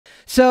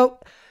So,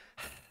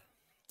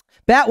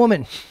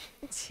 Batwoman.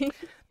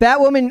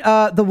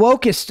 Batwoman, the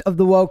wokest of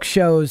the woke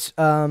shows,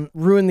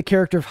 ruined the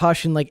character of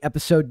Hush in like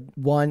episode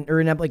 1 or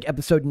in like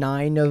episode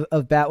 9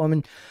 of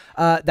Batwoman.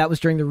 That was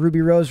during the Ruby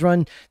Rose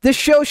run. This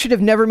show should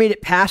have never made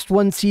it past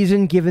 1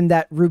 season, given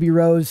that Ruby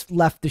Rose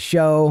left the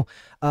show,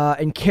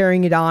 and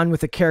carrying it on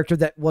with a character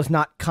that was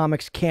not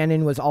comics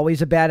canon was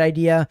always a bad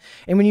idea.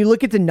 And when you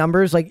look at the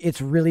numbers, like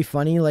it's really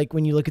funny. Like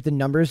when you look at the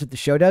numbers that the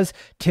show does,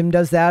 Tim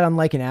does that on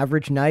like an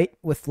average night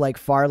with like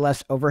far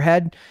less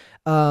overhead.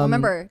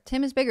 Remember,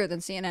 Tim is bigger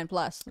than CNN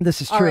Plus.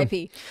 This is true.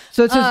 R.I.P.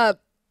 So it says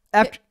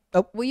after.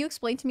 Oh. Will you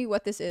explain to me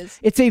what this is?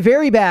 It's a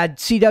very bad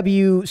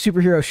CW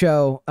superhero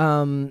show,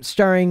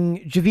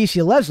 starring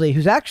Javicia Leslie,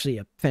 who's actually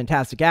a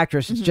fantastic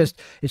actress. It's just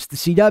it's the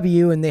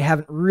CW, and they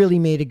haven't really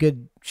made a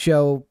good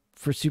show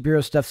for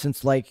superhero stuff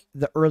since like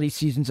the early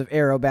seasons of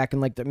Arrow back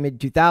in like the mid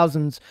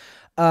 2000s.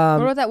 What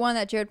about that one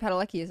that Jared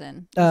Padalecki is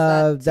in?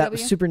 That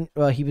was super.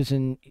 Well, he was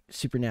in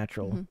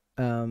Supernatural.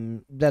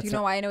 That's. Do you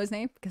know why I know his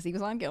name? Because he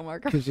was on Gilmore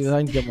Girls. Because he was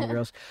on Gilmore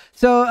Girls.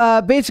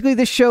 So basically,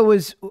 this show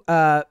was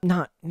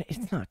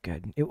it's not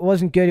good. It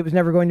wasn't good. It was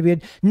never going to be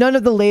good. None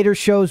of the later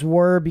shows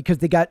were, because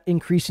they got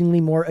increasingly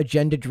more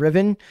agenda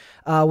driven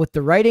with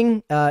the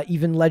writing.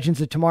 Even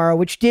Legends of Tomorrow,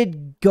 which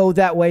did go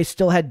that way,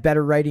 still had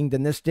better writing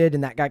than this did,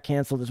 and that got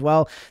canceled as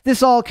well.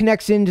 This all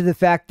connects into the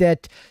fact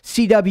that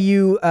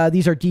CW,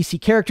 these are DC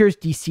characters.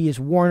 DC is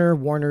Warner.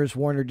 Warner is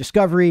Warner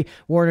Discovery.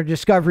 Warner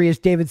Discovery is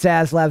David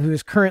Zaslav, who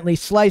is currently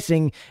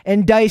slicing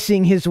and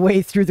dicing his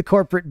way through the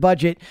corporate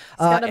budget. He's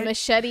got a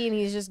machete and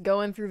he's just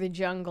going through the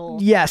jungle.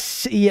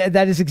 Yes, yeah,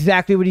 that is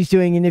exactly what he's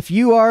doing. And if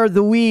you are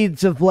the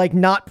weeds of like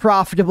not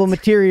profitable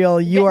material,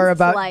 you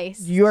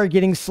are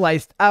getting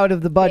sliced out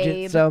of the budget.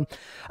 Babe. So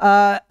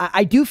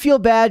I do feel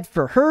bad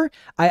for her.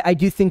 I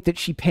do think that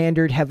she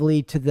pandered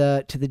heavily to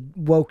the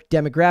woke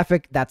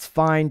demographic. That's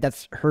fine.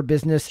 That's her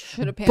business.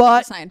 Should have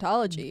pandered to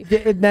Scientology.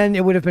 Then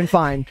it would have been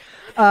fine.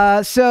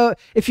 So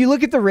if you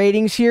look at the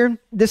ratings here,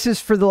 this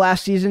is for the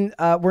last season.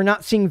 We're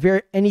not seeing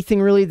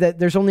anything really that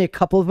there's only a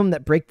couple of them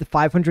that break the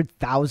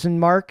 500,000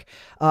 mark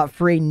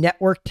for a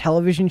network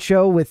television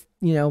show with,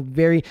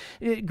 very,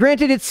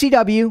 granted it's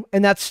CW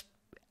and that's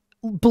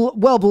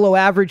well below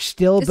average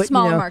still, it's but a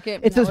smaller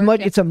market.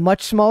 It's a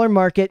much smaller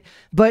market,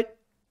 but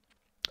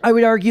I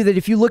would argue that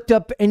if you looked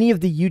up any of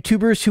the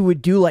YouTubers who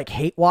would do like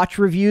hate watch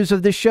reviews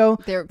of this show,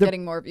 they're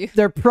getting more views.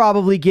 They're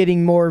probably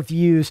getting more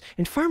views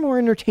and far more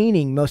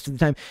entertaining most of the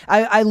time.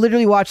 I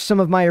literally watched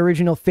some of my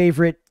original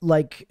favorite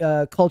like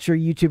culture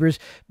YouTubers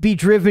be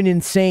driven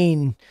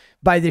insane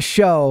by this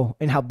show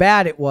and how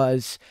bad it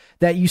was,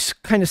 that you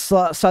kind of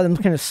saw them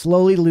kind of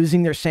slowly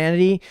losing their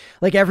sanity.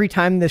 Like every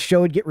time the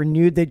show would get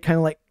renewed, they'd kind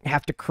of like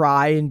have to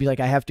cry and be like,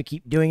 I have to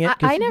keep doing it.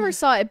 I never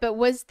saw it, but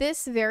was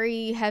this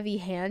very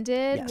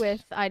heavy-handed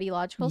with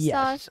ideological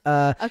stuff?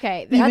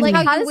 Okay. Like,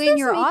 how does this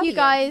make you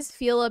guys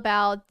feel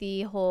about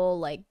the whole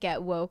like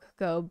get woke,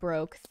 go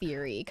broke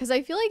theory? Because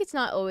I feel like it's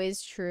not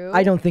always true.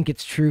 I don't think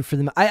it's true for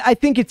them. I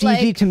think it's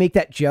easy to make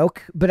that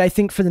joke, but I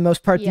think for the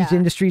most part, these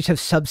industries have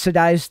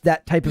subsidized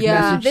that type of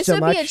message this so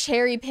would much. be a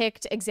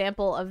cherry-picked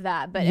example of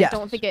that, but I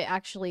don't think it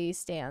actually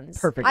stands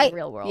perfect in the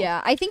real world.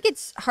 Yeah, I think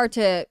it's hard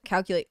to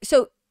calculate.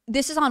 So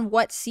this is on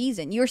what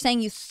season? You were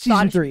saying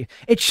season 3.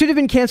 It should have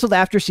been canceled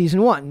after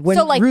season 1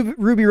 when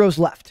Ruby Rose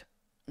left.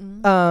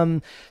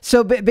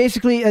 So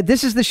basically,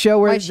 this is the show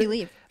where why'd she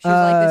leave? She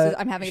was like,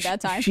 I'm having a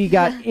bad time. She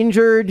got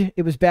injured.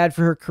 It was bad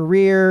for her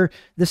career.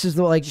 This is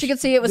the she could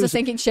see it was a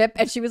sinking ship,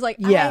 and she was like,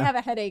 I have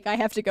a headache. I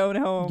have to go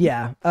home.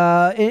 Yeah.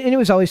 And it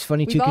was always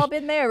funny too. We've all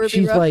been there.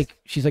 She's like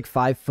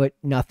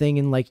 5'0"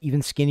 and like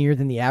even skinnier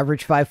than the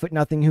average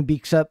 5'0" who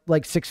beaks up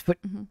like 6 foot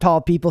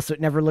tall people. So it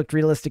never looked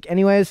realistic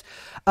anyways.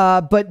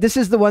 But this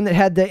is the one that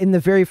had in the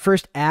very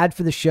first ad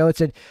for the show, it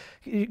said,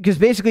 because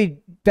basically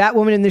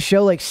Batwoman in this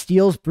show like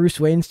steals Bruce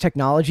Wayne's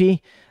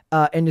technology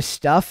and his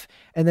stuff,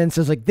 and then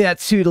says like, that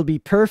suit will be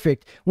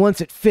perfect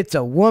once it fits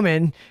a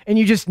woman, and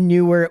you just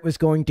knew where it was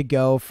going to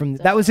go from.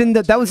 That was in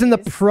the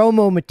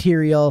promo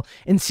material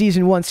in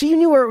season 1, so you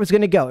knew where it was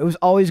going to go. It was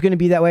always going to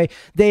be that way.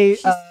 She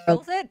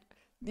steals it.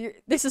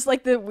 This is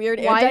like the weird.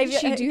 Why did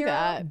she do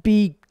that?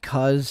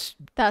 Because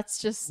that's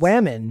just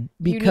women.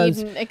 Because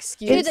you need an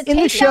excuse in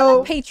the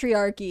show,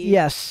 patriarchy.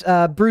 Yes,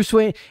 Bruce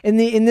Wayne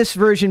in this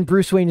version,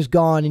 Bruce Wayne is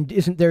gone and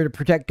isn't there to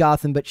protect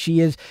Gotham, but she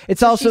is.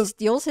 It's also she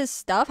steals his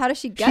stuff. How does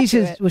she get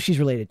to it? Well, she's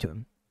related to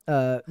him.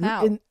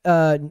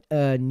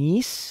 How?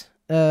 Niece.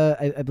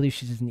 I believe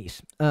she's his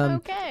niece.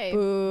 Okay.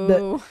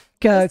 Boo.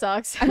 This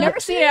sucks. I've never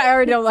seen it. I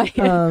already don't like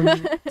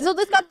it. So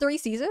this got 3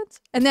 seasons,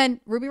 and then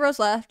Ruby Rose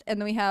left, and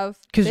then we have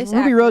because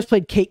Ruby Rose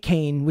played Kate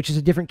Kane, which is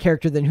a different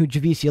character than who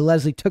Javicia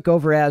Leslie took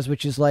over as,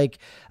 which is like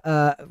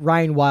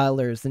Ryan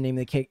Wilder is the name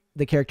of the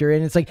the character.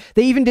 And it's like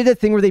they even did a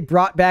thing where they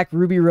brought back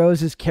Ruby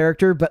Rose's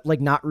character, but like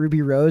not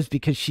Ruby Rose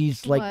because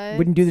she's like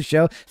wouldn't do the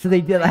show. So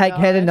they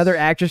had another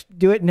actress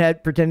do it and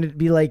had pretended to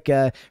be like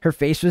her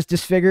face was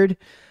disfigured.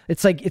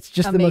 It's like it's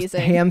just the most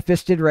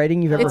ham-fisted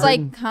writing you've ever heard. It's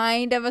like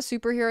kind of a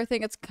superhero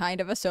thing. It's kind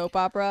of a soap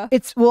opera.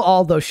 It's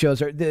all those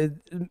shows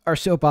are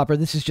soap opera.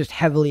 This is just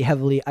heavily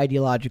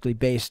ideologically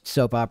based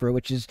soap opera,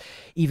 which is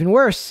even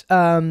worse.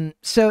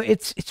 So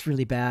it's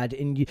really bad,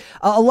 and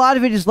a lot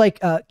of it is like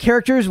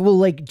characters will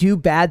like do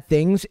bad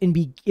things and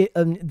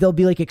they'll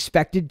be like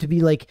expected to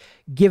be like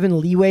given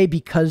leeway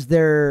because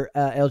they're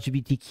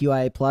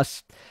LGBTQIA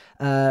plus.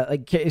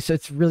 So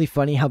it's really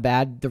funny how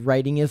bad the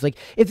writing is. Like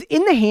it's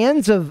in the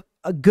hands of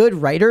a good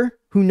writer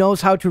who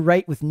knows how to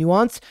write with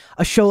nuance.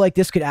 A show like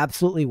this could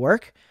absolutely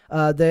work.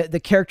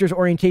 The characters'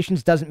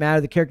 orientations doesn't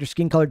matter. The character's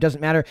skin color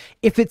doesn't matter.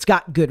 If it's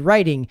got good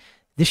writing,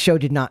 this show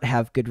did not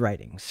have good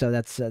writing. So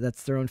that's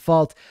their own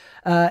fault.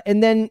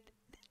 And then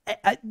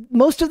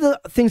most of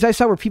the things I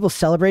saw were people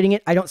celebrating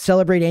it. I don't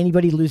celebrate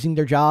anybody losing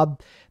their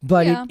job,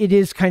 but it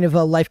is kind of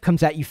a life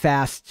comes at you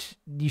fast.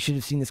 You should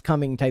have seen this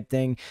coming type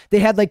thing. They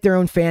had like their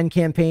own fan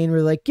campaign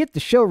where like, get the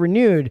show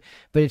renewed,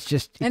 but it's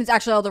just... And it's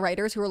actually all the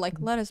writers who are like,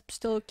 let us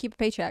still keep a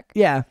paycheck.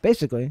 Yeah,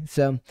 basically.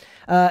 So, which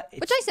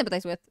I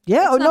sympathize with.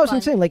 Yeah. It's no, it's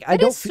insane. Like, I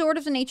don't... It is sort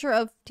of the nature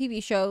of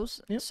TV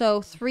shows. Yep.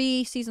 So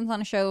 3 seasons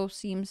on a show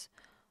seems...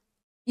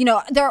 You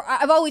know,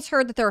 I've always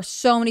heard that there are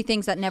so many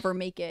things that never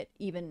make it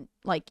even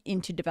like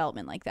into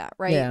development like that,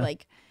 right? Yeah.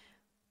 Like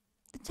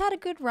it's had a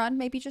good run,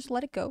 maybe just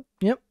let it go.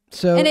 Yep.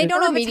 So and I don't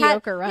know if it's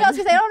had run. Yeah, I was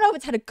gonna say I don't know if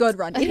it's had a good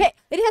run. It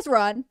has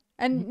run,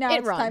 and now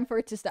it's time for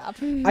it to stop.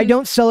 I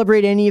don't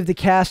celebrate any of the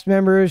cast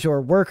members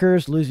or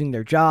workers losing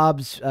their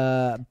jobs.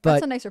 But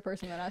that's a nicer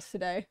person than us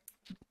today.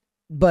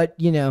 But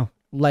you know,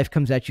 life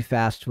comes at you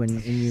fast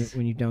when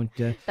you don't.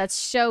 That's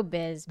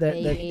showbiz,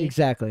 baby.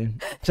 Exactly.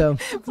 So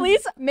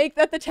please make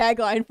that the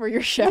tagline for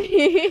your show.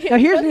 Now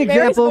here's an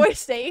example.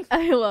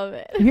 I love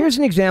it. Here's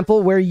an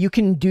example where you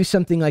can do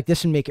something like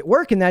this and make it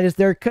work, and that is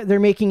they're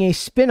making a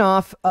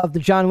spin-off of the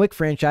John Wick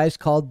franchise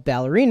called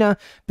Ballerina,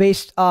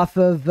 based off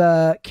of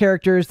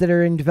characters that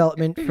are in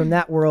development from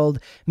that world,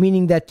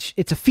 meaning that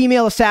it's a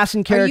female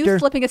assassin character. Are you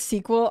flipping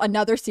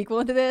another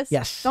sequel into this?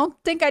 Yes. Don't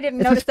think I didn't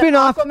notice that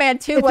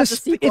Aquaman 2 was a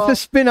sequel. It's a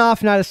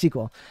spin-off, not a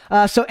sequel.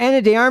 So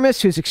Ana de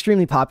Armas, who's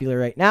extremely popular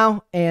right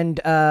now, and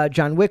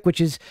John Wick, which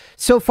is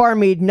so far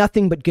made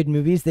nothing but good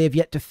movies. They have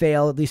yet to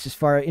fail, at least as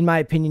far, in my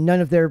opinion.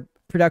 None of their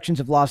productions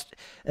have lost.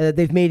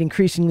 They've made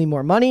increasingly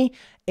more money,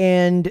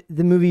 and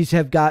the movies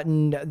have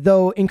gotten,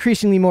 though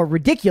increasingly more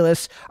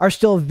ridiculous, are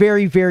still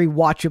very, very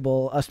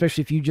watchable,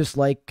 especially if you just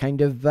like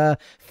kind of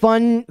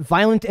fun,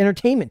 violent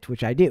entertainment,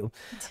 which I do.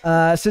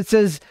 So it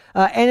says,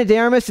 Ana de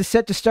Armas is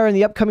set to star in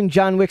the upcoming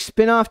John Wick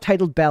spin-off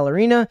titled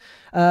Ballerina.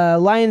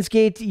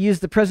 Lionsgate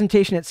used their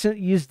presentation at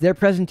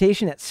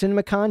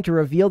CinemaCon to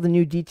reveal the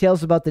new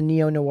details about the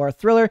neo-noir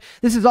thriller.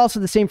 This is also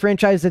the same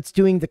franchise that's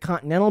doing The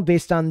Continental,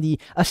 based on the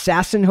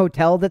assassin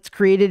hotel that's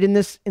created in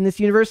this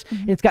universe. Mm-hmm.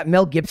 And it's got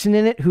Mel Gibson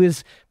in it, who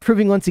is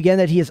proving once again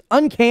that he is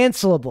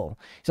uncancelable.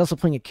 He's also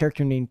playing a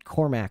character named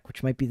Cormac,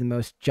 which might be the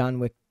most John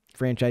Wick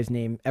franchise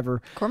name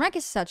ever. Cormac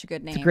is such a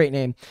good name. It's a great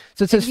name.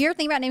 So it says, if you're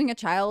thinking about naming a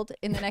child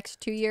in the next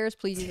 2 years,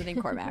 please use the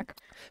name Cormac.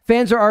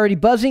 Fans are already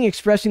buzzing,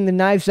 expressing the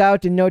Knives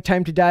Out and No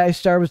Time to Die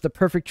star was the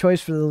perfect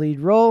choice for the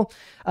lead role.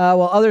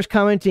 While others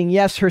commenting,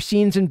 yes, her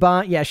scenes in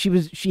Bond. Yeah,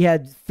 she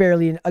had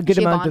fairly a good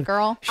amount of.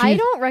 Girl? I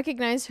don't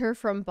recognize her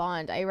from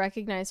Bond. I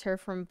recognize her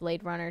from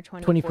Blade Runner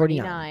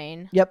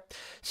 2049. Yep.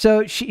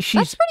 So she's.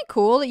 That's pretty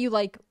cool that you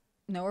like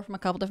know her from a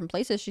couple different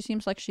places. She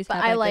seems like she's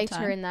had I a liked good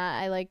time. her in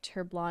that. I liked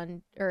her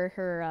blonde or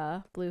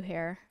her blue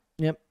hair.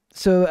 Yep.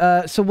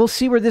 So we'll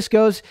see where this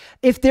goes.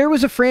 If there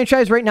was a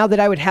franchise right now that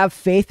I would have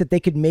faith that they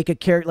could make a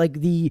character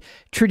like the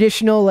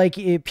traditional, like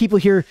people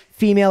hear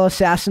female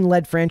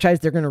assassin-led franchise,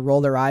 they're going to roll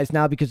their eyes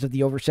now because of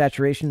the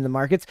oversaturation in the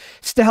markets.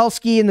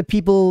 Stahelski and the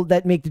people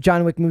that make the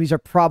John Wick movies are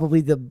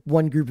probably the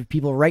one group of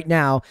people right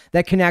now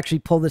that can actually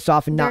pull this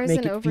off and not make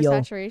it feel. There's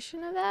an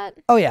oversaturation of that?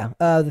 Oh yeah,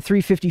 the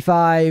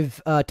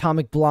 355,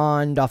 Atomic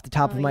Blonde off the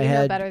top of my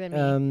head. Better than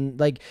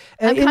me.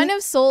 I'm kind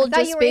of sold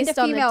just based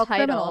on the title.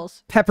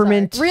 Criminals.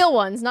 Peppermint. Sorry. Real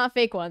ones, not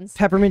fake ones.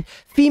 Peppermint.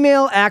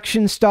 Female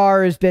action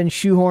star has been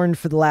shoehorned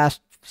for the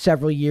last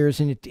several years,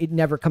 and it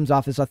never comes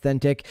off as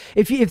authentic.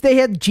 If they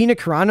had Gina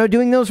Carano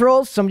doing those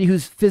roles, somebody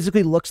who's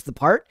physically looks the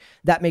part,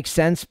 that makes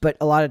sense, but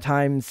a lot of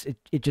times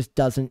it just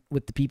doesn't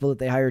with the people that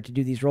they hire to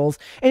do these roles.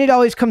 And it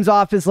always comes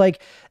off as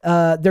like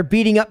they're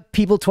beating up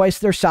people twice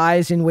their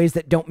size in ways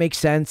that don't make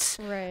sense.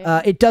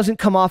 Right. It doesn't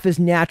come off as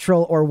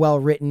natural or well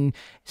written.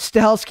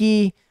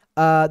 Stahelski,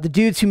 the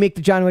dudes who make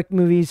the John Wick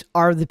movies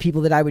are the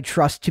people that I would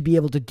trust to be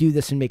able to do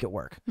this and make it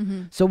work.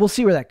 Mm-hmm. So we'll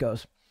see where that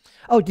goes.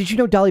 Oh, did you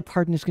know Dolly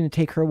Parton is going to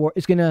take her award?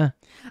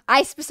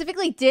 I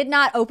specifically did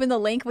not open the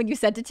link when you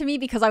sent it to me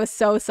because I was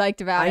so psyched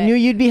about it. I knew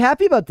you'd be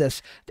happy about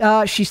this.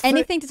 She's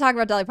anything to talk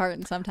about Dolly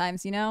Parton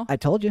sometimes, you know? I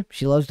told you.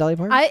 She loves Dolly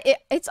Parton.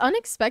 It's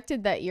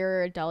unexpected that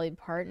you're a Dolly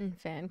Parton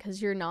fan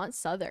because you're not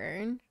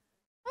Southern.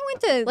 I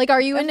went to... Like,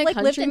 are you into lived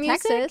country in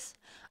music? Texas.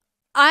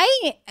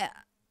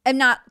 am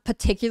not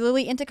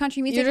particularly into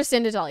country music. You're just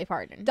into Dolly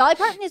Parton. Dolly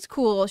Parton is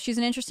cool. She's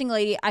an interesting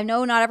lady. I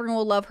know not everyone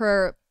will love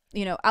her,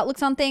 you know,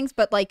 outlooks on things,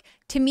 but like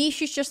to me,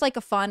 she's just like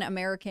a fun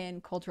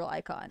American cultural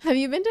icon. Have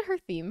you been to her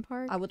theme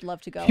park? I would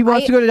love to go. She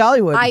wants to go to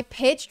Dollywood. I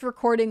pitched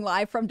recording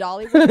live from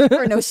Dollywood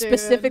for no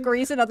specific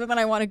reason other than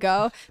I want to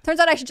go. Turns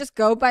out I should just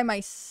go by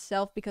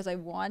myself because I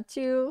want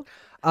to.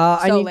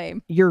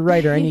 Lame. You're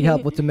right, or I need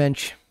help with the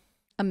mensch.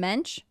 A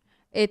mensch?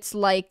 It's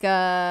like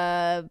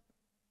not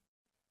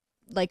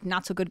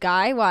so good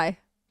guy. Why?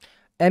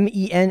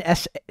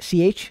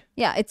 MENSCH?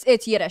 Yeah,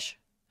 it's Yiddish.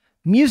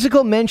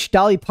 Musical mensch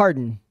Dolly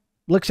Parton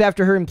looks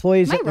after her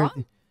employees. Am I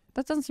wrong?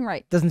 That doesn't seem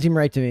right. Doesn't seem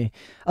right to me.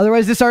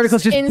 Otherwise, this article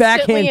is just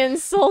instantly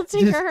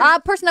insulting her.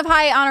 Person of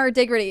high honor or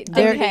dignity.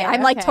 Okay,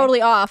 I'm like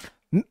totally off.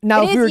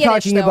 Now, if we were Yiddish,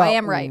 talking though, about I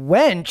am right.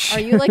 wench. Are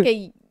you like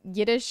a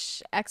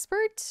Yiddish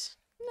expert?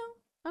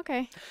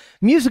 Okay.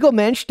 Musical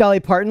mensch Dolly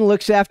Parton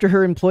looks after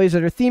her employees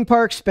at her theme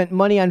park, spent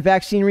money on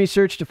vaccine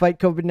research to fight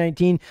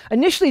COVID-19,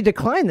 initially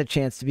declined the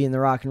chance to be in the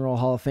Rock and Roll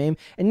Hall of Fame,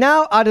 and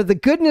now, out of the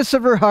goodness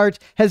of her heart,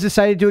 has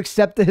decided to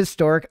accept the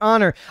historic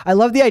honor. I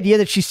love the idea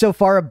that she's so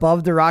far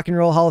above the Rock and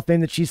Roll Hall of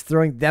Fame that she's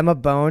throwing them a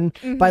bone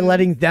by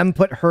letting them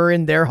put her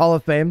in their Hall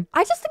of Fame.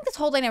 I just think this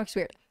whole dynamic's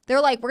weird. They're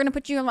like, we're going to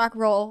put you in Rock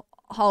and Roll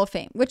Hall of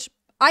Fame, which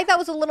I thought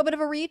was a little bit of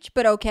a reach,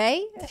 but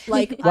okay.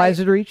 Like, Why is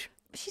it a reach?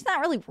 She's not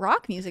really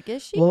rock music,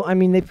 is she? Well, I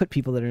mean, they put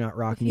people that are not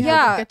rock music.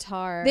 Yeah,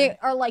 guitar. They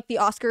are like the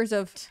Oscars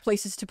of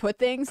places to put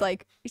things.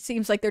 Like, it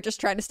seems like they're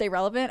just trying to stay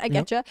relevant. I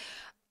getcha.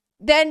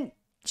 Then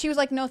she was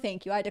like, no,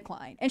 thank you. I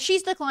decline. And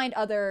she's declined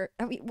other...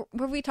 Have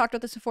we talked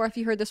about this before? If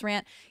you heard this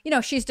rant. You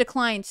know, she's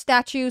declined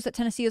statues that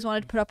Tennessee has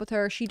wanted to put up with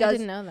her. She does... I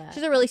didn't know that.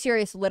 She's a really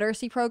serious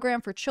literacy program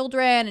for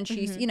children. And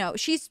she's, you know,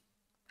 she's...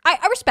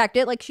 I respect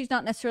it. Like, she's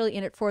not necessarily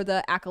in it for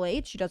the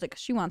accolades. She does it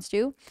because she wants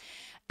to.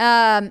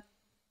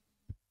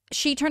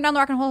 She turned down the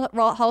Rock and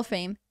Roll Hall of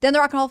Fame. Then the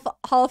Rock and Roll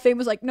Hall of Fame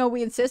was like, no,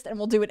 we insist and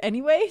we'll do it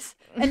anyways.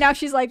 And now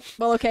she's like,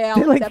 well, okay,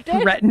 I'll accept it.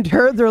 They threatened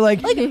her. They're like,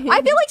 I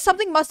feel like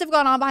something must have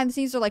gone on behind the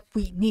scenes. They're like,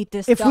 we need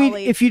this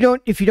Dolly. If you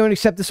don't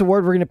accept this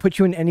award, we're going to put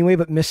you in anyway,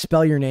 but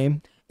misspell your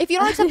name. If you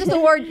don't accept this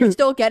award, you're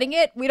still getting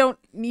it. We don't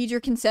need your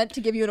consent to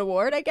give you an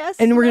award, I guess.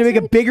 And we're going to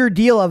make a bigger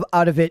deal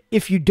out of it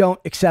if you don't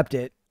accept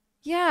it.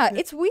 Yeah,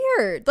 it's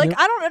weird. Like,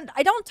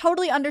 I don't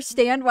totally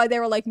understand why they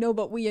were like, no,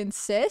 but we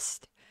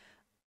insist.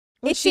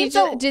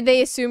 Did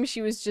they assume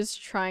she was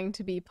just trying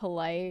to be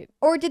polite?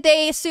 Or did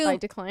they assume... by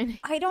declining?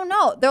 I don't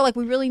know. They're like,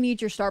 we really need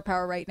your star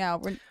power right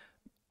now.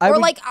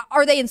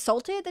 Are they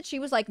insulted that she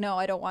was like, no,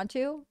 I don't want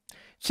to?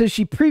 Says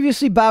she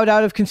previously bowed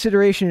out of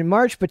consideration in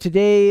March, but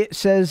today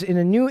says in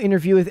a new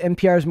interview with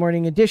NPR's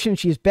Morning Edition,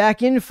 she's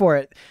back in for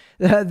it.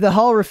 The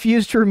Hall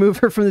refused to remove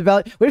her from the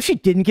ballot. What if she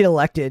didn't get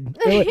elected?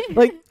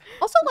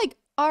 Also, like,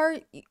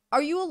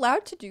 are you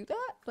allowed to do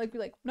that? Like, be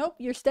like, nope,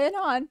 you're staying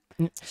on.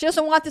 She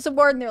doesn't want this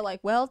award, and they're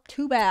like, well,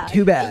 too bad.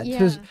 Too bad.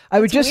 Yeah. I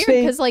would just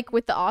say, because like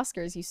with the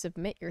Oscars, you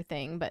submit your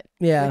thing, but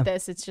with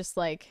this, it's just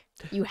like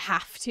you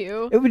have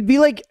to. It would be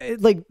like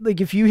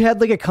if you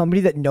had like a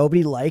company that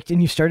nobody liked,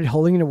 and you started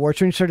holding an award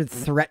show and started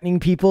threatening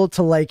people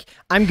to like,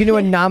 I'm going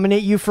to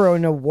nominate you for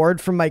an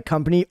award from my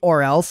company,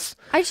 or else.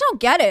 I just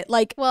don't get it.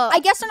 Like, well, I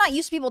guess they're not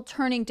used to people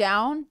turning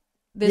down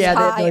this high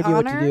they have no idea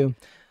honor. what to do.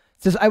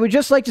 Says, I would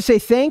just like to say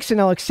thanks,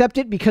 and I'll accept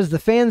it because the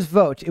fans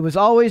vote. It was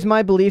always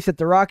my belief that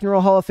the Rock and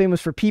Roll Hall of Fame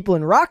was for people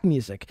in rock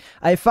music.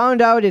 I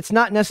found out it's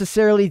not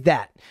necessarily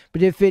that.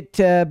 But if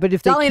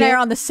Dolly and I are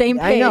on the same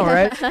page. I know,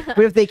 right? But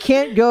if they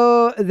can't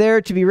go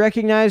there to be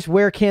recognized,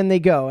 where can they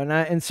go?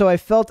 And so I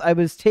felt I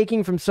was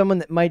taking from someone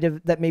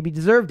that maybe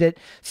deserved it,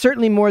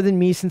 certainly more than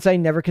me, since I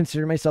never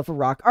considered myself a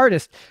rock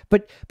artist.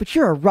 But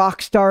you're a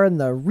rock star in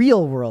the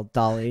real world,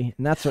 Dolly,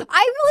 and that's what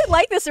I really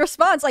like this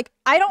response. Like,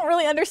 I don't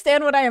really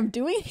understand what I am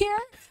doing here.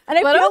 And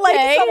I feel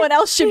like someone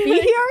else should be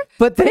here.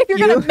 But if you're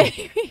going to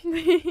make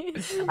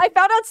I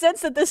found out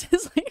since that this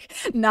is like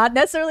not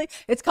necessarily,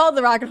 it's called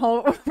the Rock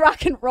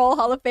and Roll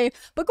Hall of Fame,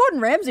 but Gordon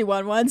Ramsay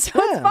won one, so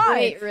it's fine.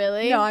 Wait,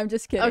 really? No, I'm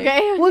just kidding.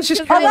 Okay. Well, it's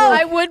just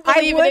I would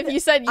believe it if you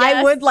said yes.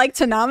 I would like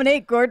to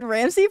nominate Gordon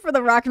Ramsay for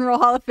the Rock and Roll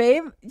Hall of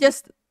Fame.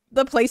 Just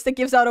the place that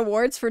gives out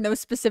awards for no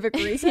specific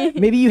reason.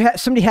 Maybe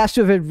somebody has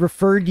to have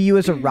referred to you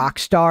as a rock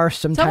star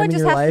sometime in your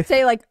life. Someone just has to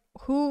say, like,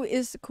 who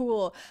is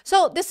cool.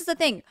 So this is the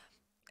thing.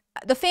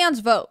 The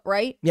fans vote,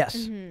 right? Yes.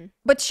 Mm-hmm.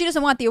 But she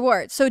doesn't want the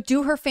award. So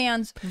do her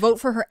fans vote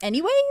for her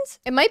anyways?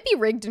 It might be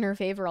rigged in her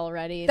favor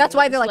already. That's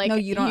why they're like, no,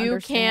 you don't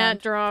understand. You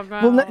can't drop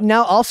out. Well,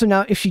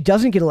 now, if she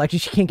doesn't get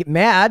elected, she can't get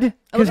mad.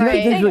 I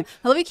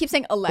love you keep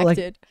saying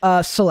elected.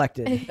 Like,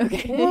 selected.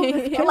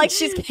 Okay. Like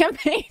she's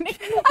campaigning.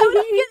 I would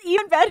like it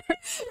even better.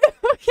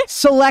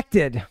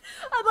 Selected.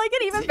 I'd like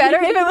it even better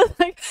if it was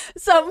like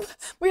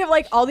we have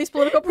like all these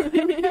political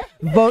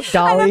vote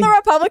Dolly. And then the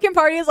Republican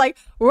Party is like,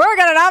 we're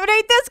going to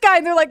nominate this guy.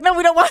 And they're like, no,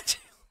 we don't want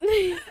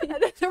you. And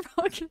then the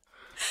Republican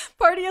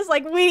Party is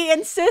like, we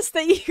insist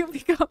that you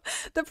become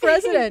the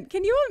president.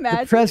 Can you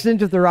imagine? The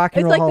president of the Rock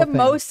and Roll Hall of Fame. It's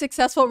like the most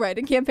successful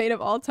write-in campaign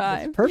of all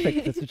time. That's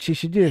perfect. That's what she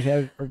should do.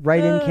 Have a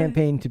write-in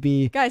campaign to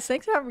be guys,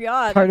 thanks for having me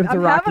on. part of the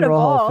Rock and Roll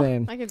Hall of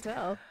Fame. I can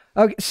tell.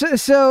 Okay,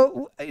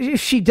 so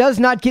if she does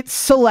not get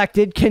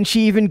selected, can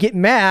she even get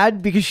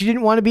mad because she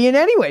didn't want to be in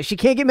anyway? She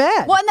can't get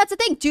mad. Well, and that's the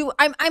thing.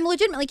 I'm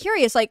legitimately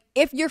curious. Like,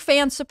 if your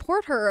fans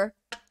support her,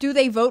 do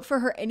they vote for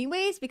her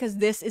anyways because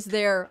this is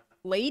their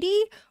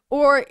lady,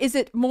 or is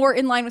it more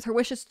in line with her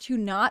wishes to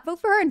not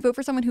vote for her and vote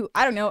for someone who,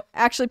 I don't know,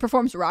 actually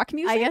performs rock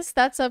music? I guess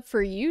that's up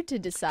for you to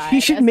decide.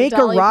 She should make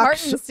a rock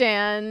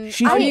stand.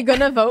 Are you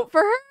gonna vote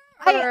for her?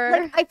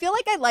 I feel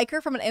like I like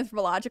her from an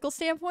anthropological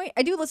standpoint.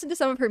 I do listen to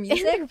some of her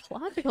music.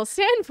 Anthropological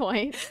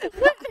standpoint.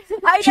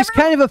 She's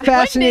kind of a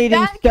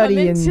fascinating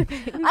study in.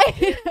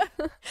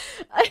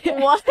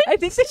 What? I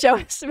think the show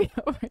has to be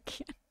over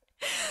again.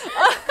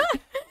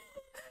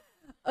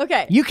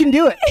 Okay. You can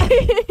do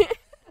it.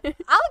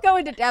 I'll go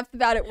into depth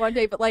about it one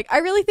day, but like I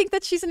really think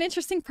that she's an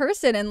interesting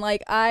person, and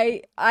like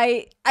I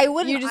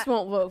wouldn't. You just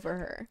won't vote for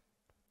her.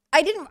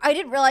 I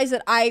didn't realize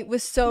that I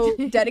was so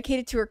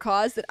dedicated to her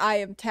cause that I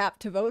am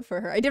tapped to vote for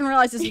her. I didn't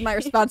realize this is my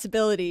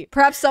responsibility.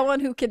 Perhaps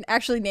someone who can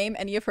actually name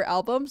any of her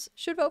albums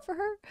should vote for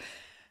her.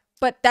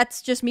 But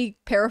that's just me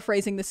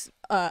paraphrasing this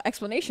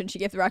explanation she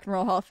gave the Rock and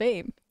Roll Hall of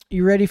Fame.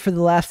 You ready for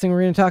the last thing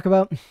we're going to talk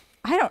about?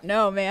 I don't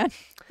know, man.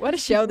 What a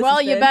show this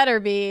Well, you better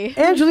be.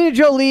 Angelina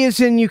Jolie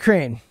is in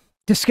Ukraine.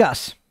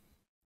 Discuss.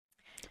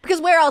 Because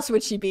where else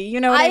would she be?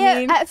 You know what I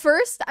mean? At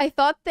first, I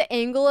thought the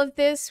angle of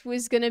this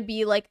was going to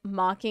be like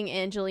mocking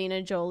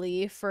Angelina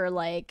Jolie for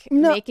like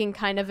making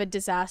kind of a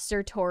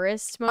disaster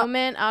tourist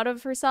moment out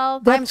of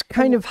herself. That's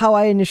kind of how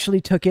I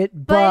initially took it,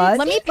 but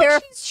let me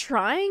paraphrase. She's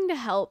trying to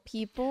help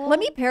people. Let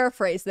me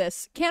paraphrase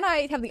this. Can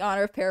I have the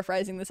honor of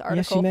paraphrasing this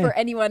article for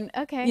anyone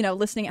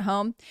listening at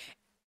home?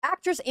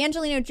 Actress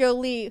Angelina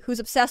Jolie, who's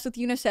obsessed with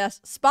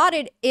UNICEF,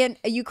 spotted in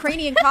a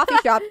Ukrainian coffee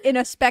shop in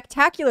a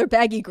spectacular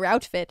baggy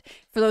groutfit.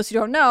 For those who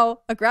don't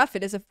know, a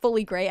groutfit is a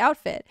fully gray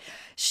outfit.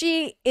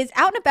 She is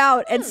out and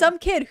about, and some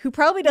kid who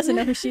probably doesn't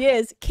know who she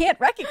is can't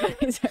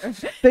recognize her.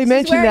 They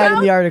mentioned that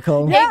in the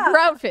article. Yeah.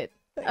 Groutfit.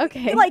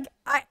 Okay. Like,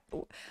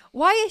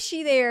 why is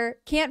she there?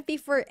 Can't be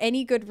for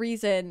any good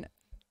reason.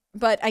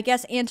 But I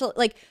guess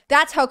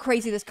that's how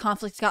crazy this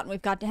conflict's gotten.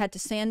 We've had to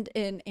send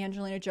in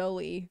Angelina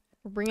Jolie.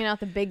 We're bringing out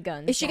the big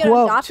guns. Is she going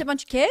to adopt a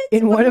bunch of kids?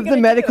 In one of the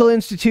medical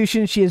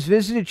institutions, she has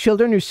visited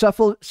children who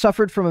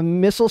suffered from a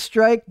missile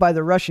strike by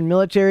the Russian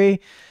military.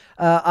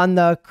 On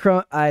the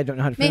I don't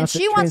know how to pronounce it.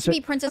 Man, she wants to be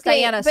Princess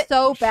Diana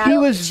so bad.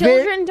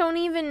 Children don't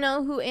even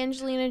know who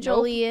Angelina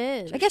Jolie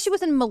is. I guess she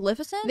was in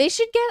Maleficent. They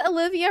should get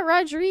Olivia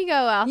Rodrigo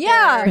out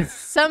there.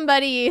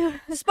 Somebody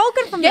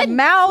spoken from the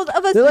mouth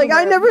of a. They're like,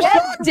 I never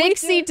saw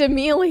Dixie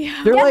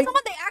D'Amelio. They're like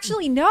someone they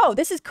actually know.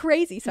 This is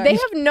crazy. Sorry. They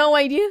have no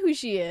idea who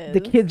she is.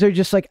 The kids are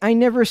just like, I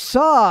never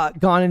saw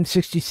Gone in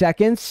 60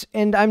 Seconds,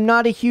 and I'm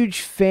not a huge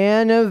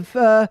fan of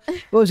what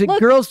was it? Look,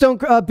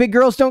 Big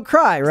Girls Don't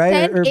Cry,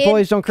 right? Or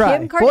Boys Don't Cry.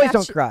 Boys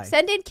Don't Cry.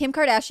 Send in Kim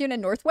Kardashian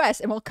and Northwest,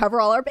 and we'll cover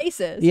all our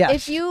bases. Yes.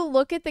 If you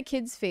look at the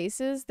kids'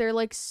 faces, they're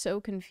like so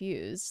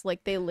confused.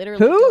 Like they literally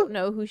don't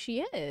know who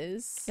she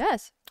is.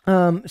 Yes.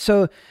 I'm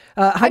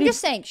just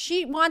saying,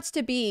 she wants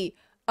to be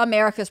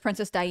America's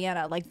Princess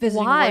Diana, like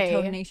visiting a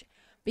world nation,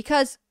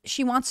 because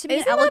she wants to be.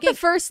 Isn't that the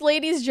first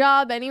lady's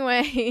job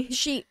anyway?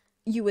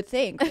 You would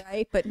think,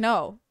 right? But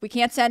no, we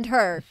can't send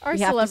her. Our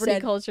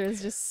celebrity culture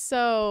is just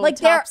so like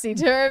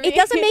topsy-turvy. It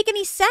doesn't make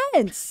any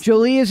sense.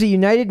 Jolie is a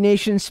United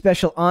Nations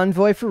Special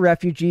Envoy for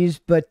Refugees,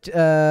 but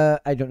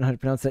I don't know how to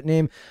pronounce that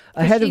name.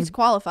 She's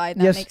qualified,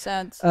 and that makes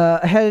sense.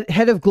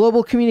 Head of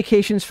Global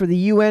Communications for the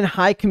UN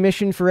High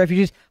Commission for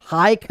Refugees.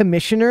 High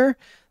Commissioner?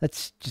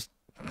 That's just...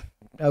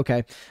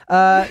 Okay.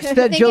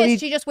 The thing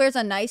is, she just wears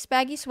a nice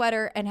baggy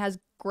sweater and has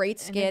great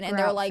skin, and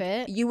they're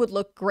like, you would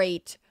look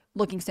great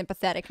looking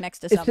sympathetic next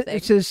to something.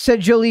 It said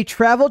Jolie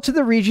traveled to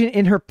the region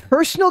in her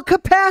personal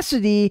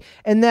capacity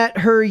and that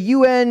her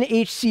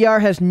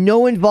UNHCR has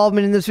no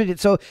involvement in this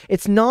visit. So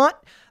it's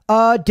not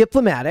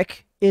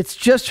diplomatic. It's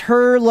just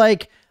her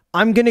like,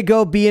 I'm going to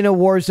go be in a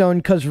war zone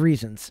because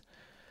reasons.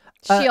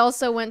 She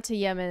also went to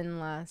Yemen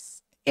last.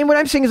 And what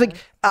I'm saying is, like,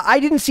 I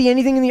didn't see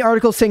anything in the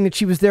article saying that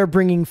she was there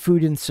bringing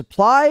food and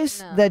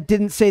supplies. No. That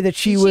didn't say that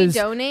she was... Did she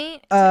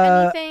donate to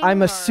anything?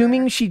 I'm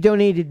assuming she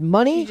donated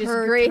money. She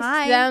just graced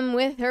them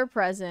with her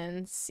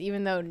presence,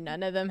 even though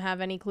none of them have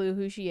any clue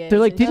who she is. They're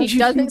like, she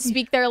doesn't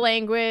speak their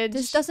language.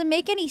 This doesn't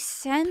make any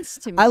sense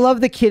to me. I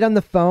love the kid on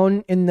the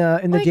phone in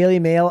the Daily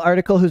Mail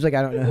article who's like,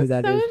 I don't know who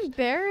that is. So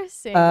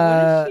embarrassing.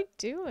 What is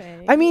she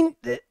doing? I mean,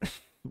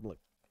 look,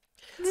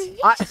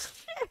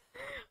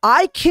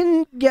 I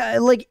can,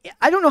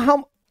 I don't know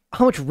how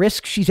much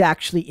risk she's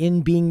actually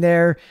in being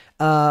there.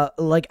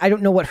 Like, I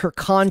don't know what her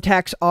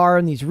contacts are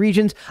in these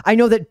regions. I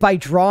know that by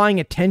drawing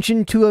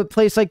attention to a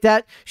place like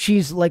that,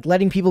 she's like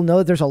letting people know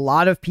that there's a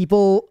lot of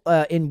people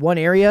in one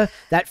area.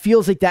 That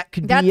feels like that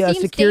could be a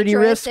security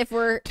risk if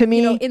we're to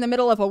me. In the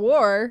middle of a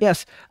war.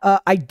 Yes.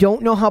 I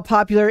don't know how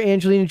popular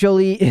Angelina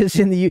Jolie is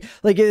in the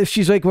like. If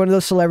she's like one of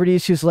those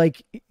celebrities who's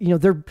like,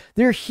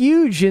 they're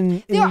huge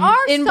in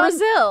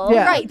Brazil,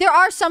 yeah. Right? There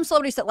are some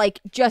celebrities that like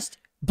just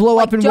blow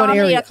up in one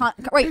area.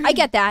 Right, I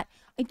get that.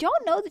 I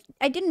don't know.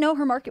 I didn't know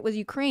her market was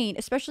Ukraine,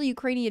 especially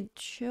Ukrainian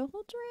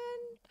children.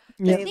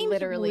 They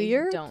literally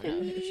don't know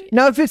who she is.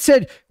 Now, if it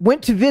said,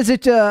 went to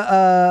visit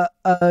a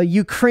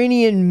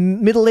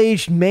Ukrainian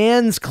middle-aged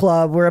man's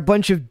club where a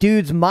bunch of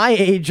dudes my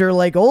age or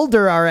like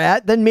older are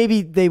at, then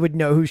maybe they would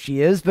know who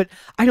she is. But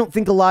I don't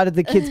think a lot of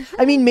the kids,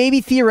 I mean,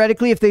 maybe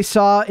theoretically if they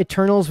saw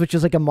Eternals, which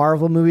is like a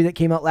Marvel movie that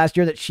came out last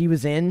year that she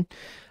was in.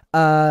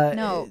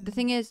 No, the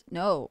thing is,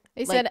 no.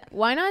 They said,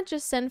 why not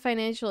just send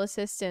financial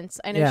assistance?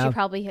 I know she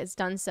probably has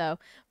done so,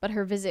 but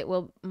her visit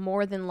will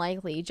more than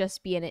likely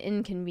just be an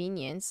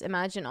inconvenience.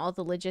 Imagine all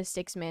the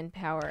logistics,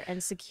 manpower,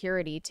 and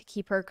security to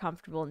keep her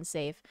comfortable and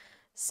safe.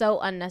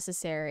 So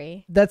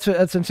unnecessary. That's what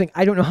I'm saying.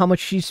 I don't know how much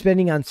she's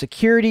spending on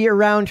security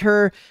around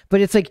her, but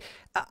it's like,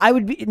 I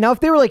would be, now if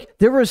they were like,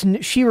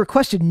 she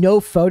requested no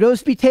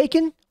photos be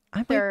taken,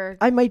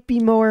 I might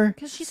be more,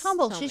 because she's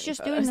humble. She's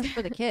just doing this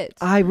for the kids.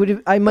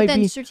 But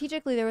then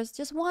strategically, there was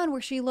just one where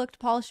she looked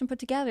polished and put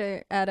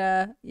together at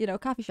a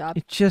coffee shop.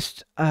 It's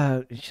just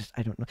I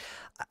don't know.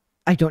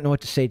 I don't know what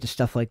to say to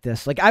stuff like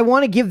this. Like, I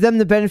want to give them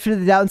the benefit of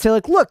the doubt and say,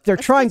 like, look, they're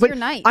trying, but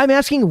nice. I'm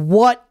asking,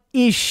 what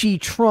is she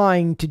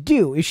trying to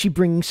do? Is she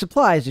bringing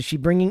supplies? Is she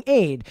bringing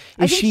aid?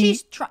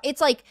 She's it's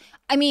like,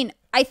 I mean,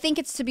 I think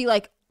it's to be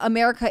like,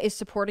 America is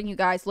supporting you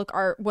guys. Look,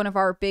 one of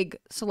our big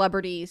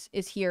celebrities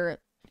is here,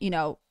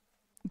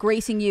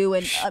 gracing you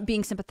and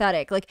being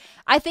sympathetic. Like,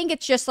 I think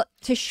it's just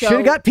to show. Should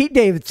have got Pete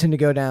Davidson to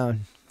go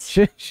down.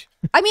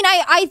 I mean,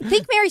 I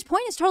think Mary's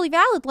point is totally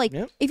valid. Like,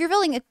 if you're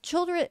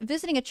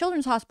visiting a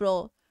children's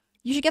hospital,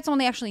 you should get someone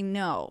they actually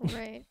know.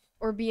 Right.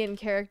 Or be in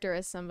character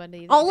as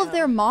somebody. All of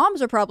their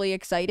moms are probably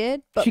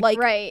excited, but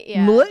right,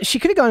 yeah. She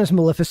could have gone as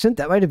Maleficent.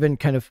 That might have been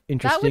kind of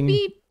interesting. That would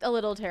be a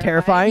little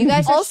terrifying. You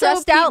guys are also,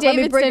 stressed out. Pete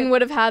Davidson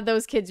would have had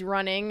those kids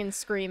running and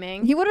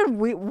screaming. He would have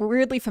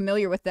weirdly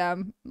familiar with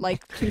them,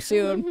 like, too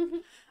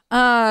soon.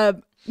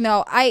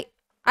 No,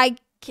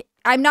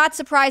 I'm not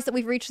surprised that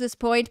we've reached this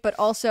point, but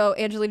also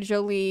Angelina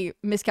Jolie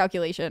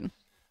miscalculation.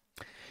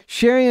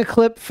 Sharing a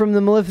clip from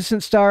the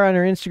Maleficent star on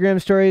her Instagram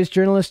stories,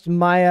 journalist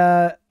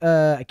Maya,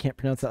 I can't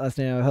pronounce that last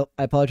name,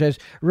 I apologize,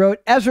 wrote,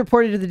 as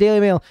reported to the Daily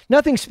Mail,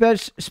 nothing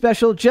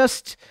special,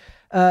 just,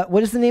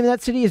 what is the name of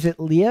that city? Is it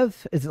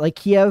Liev? Is it like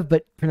Kiev,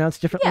 but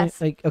pronounced differently?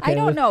 Yes. Like, okay, I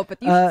don't know,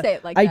 but you should say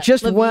it like that.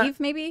 Lviv,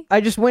 maybe? I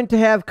just went to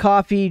have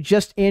coffee,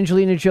 just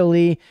Angelina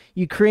Jolie.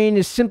 Ukraine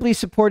is simply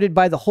supported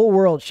by the whole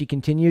world, she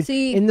continued.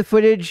 In the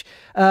footage,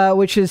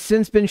 which has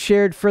since been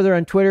shared further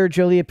on Twitter,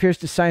 Jolie appears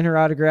to sign her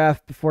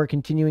autograph before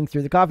continuing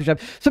through the coffee shop.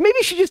 So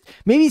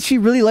maybe she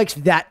really likes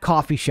that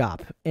coffee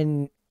shop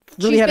and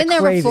really she's been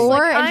there before.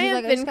 Like, I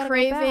have been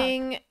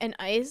craving an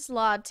iced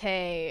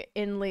latte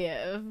in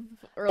Liev.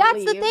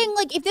 That's the thing.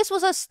 Like, if this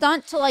was a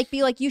stunt to like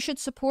be like, you should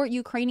support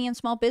Ukrainian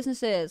small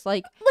businesses,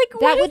 like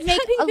that would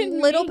make a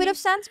little bit of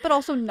sense, but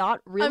also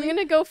not really. I'm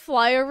gonna go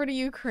fly over to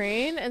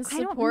Ukraine and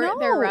support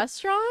their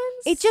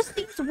restaurants. It just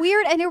seems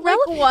weird and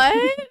irrelevant. Like,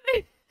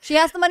 what? She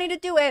has the money to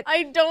do it.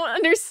 I don't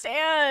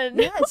understand.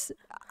 Yes,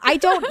 I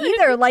don't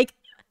either. Like,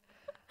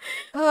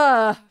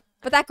 but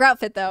that grout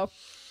fit though.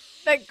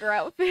 That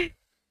grout fit.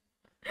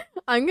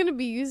 I'm gonna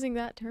be using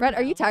that term. Brett,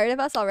 are you tired of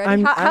us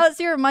already? How's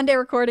your Monday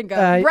recording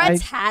go?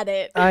 Brett's had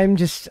it. I'm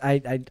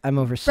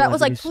over. Brett was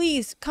like,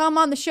 please come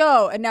on the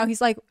show, and now he's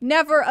like,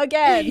 never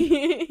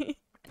again.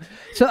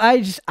 So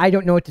I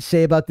don't know what to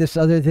say about this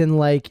other than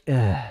like,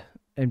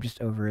 I'm just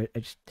over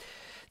it.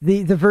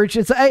 The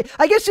virtue.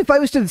 I guess if I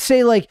was to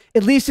say like,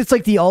 at least it's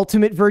like the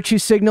ultimate virtue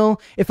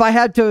signal. If I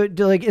had to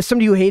like, as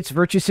somebody who hates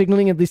virtue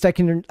signaling, at least I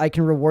can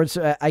reward.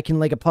 I can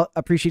like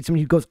appreciate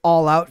somebody who goes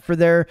all out for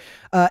their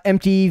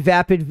empty,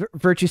 vapid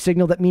virtue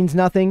signal that means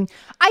nothing.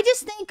 I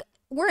just think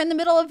we're in the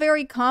middle of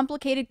very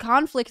complicated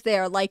conflict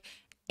there. Like,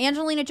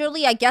 Angelina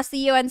Jolie, I guess the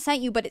UN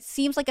sent you, but it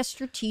seems like a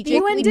strategic.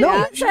 UN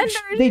didn't send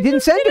her. They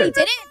didn't send her. They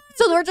didn't.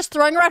 So they're just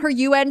throwing around her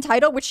UN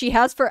title, which she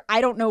has for I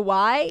don't know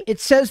why. It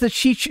says that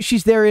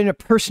she's there in a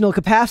personal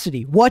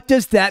capacity. What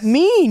does that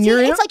mean?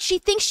 It's like she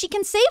thinks she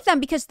can save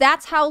them because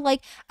that's how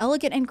like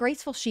elegant and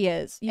graceful she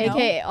is.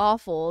 AKA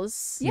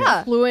awfuls.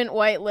 Yeah. Fluent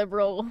white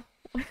liberal.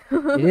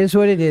 It is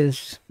what it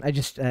is. I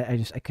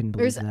couldn't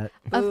believe that.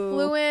 A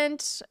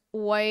fluent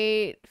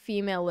white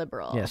female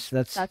liberal. Yes,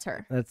 that's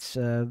her. That's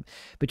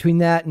between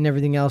that and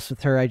everything else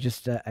with her, I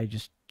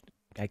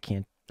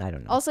can't. I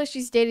don't know. Also,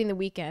 she's dating The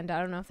Weeknd. I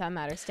don't know if that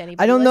matters to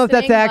anybody. I don't know if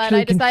that's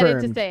actually confirmed. I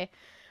decided to say,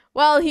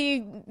 well,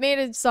 he made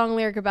a song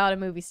lyric about a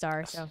movie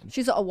star. So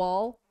she's a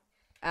wall,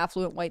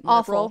 affluent white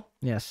awful. Liberal.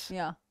 Yes.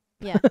 Yeah.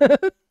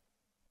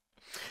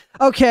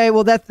 Okay,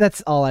 well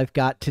that's all I've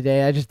got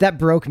today. That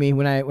broke me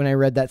when I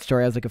read that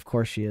story. I was like, of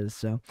course she is.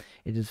 So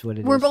it is what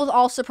it is. We're both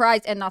all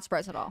surprised and not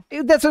surprised at all.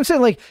 That's what I'm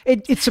saying. Like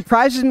it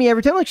surprises me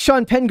every time. Like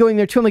Sean Penn going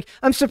there too. I'm like,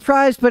 I'm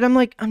surprised, but I'm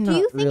like, I'm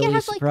not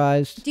really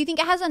surprised. Do you think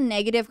it has a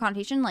negative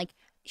connotation? Like,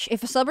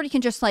 if a celebrity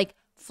can just like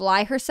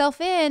fly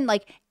herself in,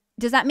 like,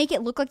 does that make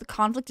it look like the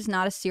conflict is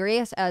not as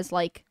serious as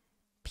like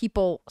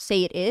people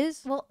say it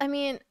is? Well, I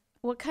mean,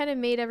 what kind of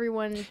made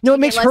everyone it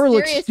makes her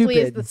look stupid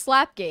is the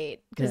Slapgate,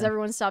 because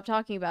everyone stopped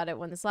talking about it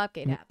when the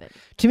Slapgate happened.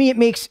 To me, it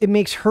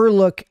makes her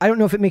look. I don't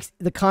know if it makes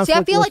the conflict. See,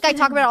 I feel like I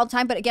talk about it all the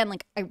time, but again,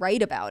 like I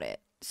write about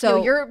it,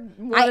 so you're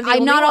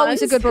I'm not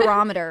always a good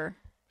barometer.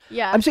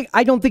 Yeah. I'm saying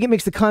I don't think it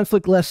makes the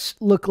conflict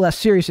look less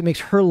serious. It makes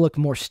her look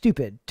more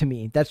stupid to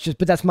me. But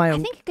that's my own.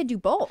 I think it could do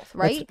both,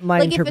 right? That's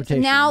my interpretation. If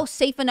it's now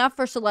safe enough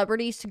for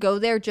celebrities to go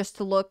there just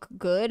to look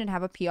good and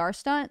have a PR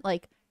stunt,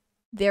 like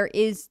there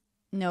is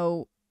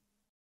no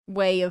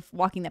way of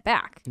walking that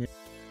back. Yeah.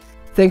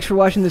 Thanks for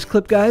watching this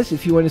clip, guys.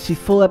 If you want to see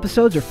full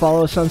episodes or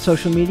follow us on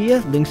social media,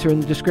 links are in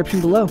the description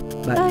below.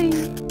 Bye.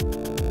 Bye.